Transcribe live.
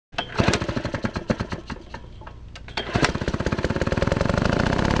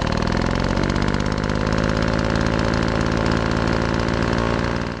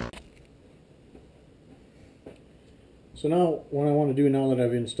So now what I want to do now that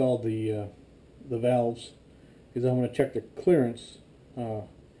I've installed the valves is I want to check the clearance.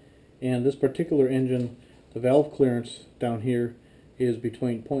 And this particular engine, the valve clearance down here is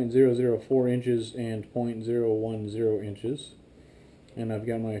between 0.004 inches and 0.010 inches. And I've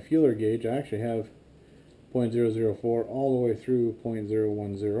got my feeler gauge. I actually have 0.004 all the way through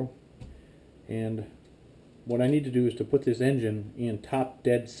 0.010. And what I need to do is to put this engine in top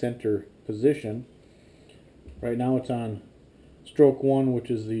dead center position. Right now it's on stroke 1,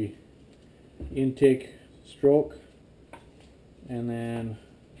 which is the intake stroke, and then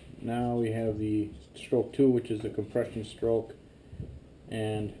now we have the stroke 2, which is the compression stroke,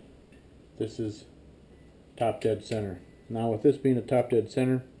 and this is top dead center. Now with this being a top dead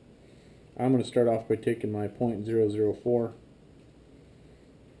center, I'm going to start off by taking my 0.004,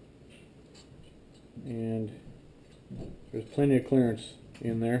 and there's plenty of clearance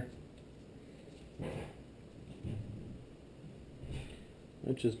in there.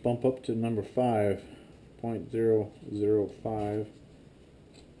 Let's just bump up to number 5, 0.005.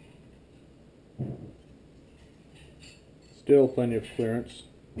 Still plenty of clearance.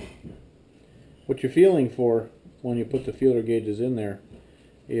 What you're feeling for when you put the feeler gauges in there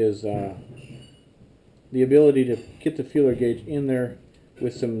is the ability to get the feeler gauge in there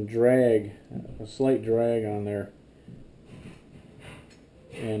with some drag, a slight drag on there,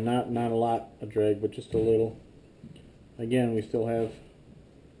 and not a lot of drag, but just a little. Again, we still have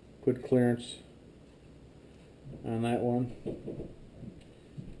good clearance on that one,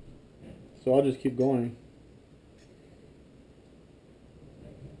 so I'll just keep going.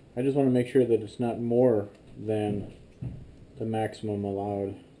 I just want to make sure that it's not more than the maximum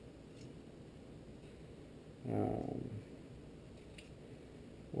allowed.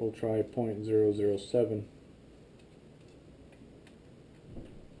 We'll try 0.007.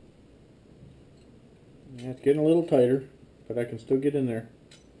 Yeah, it's getting a little tighter, but I can still get in there.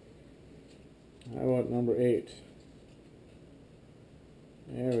 How about number 8?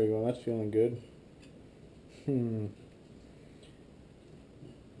 There we go, that's feeling good. And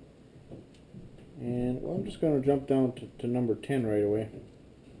well, I'm just going to jump down to number 10 right away.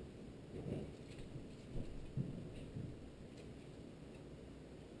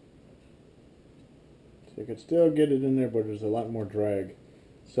 So I can still get it in there, but there's a lot more drag.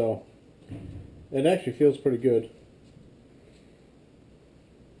 So it actually feels pretty good.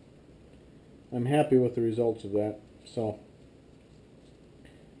 I'm happy with the results of that. So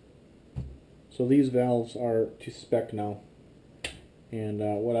these valves are to spec now, and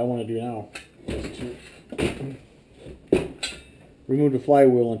what I want to do now is to remove the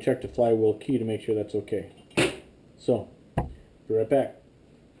flywheel and check the flywheel key to make sure that's okay. So, be right back.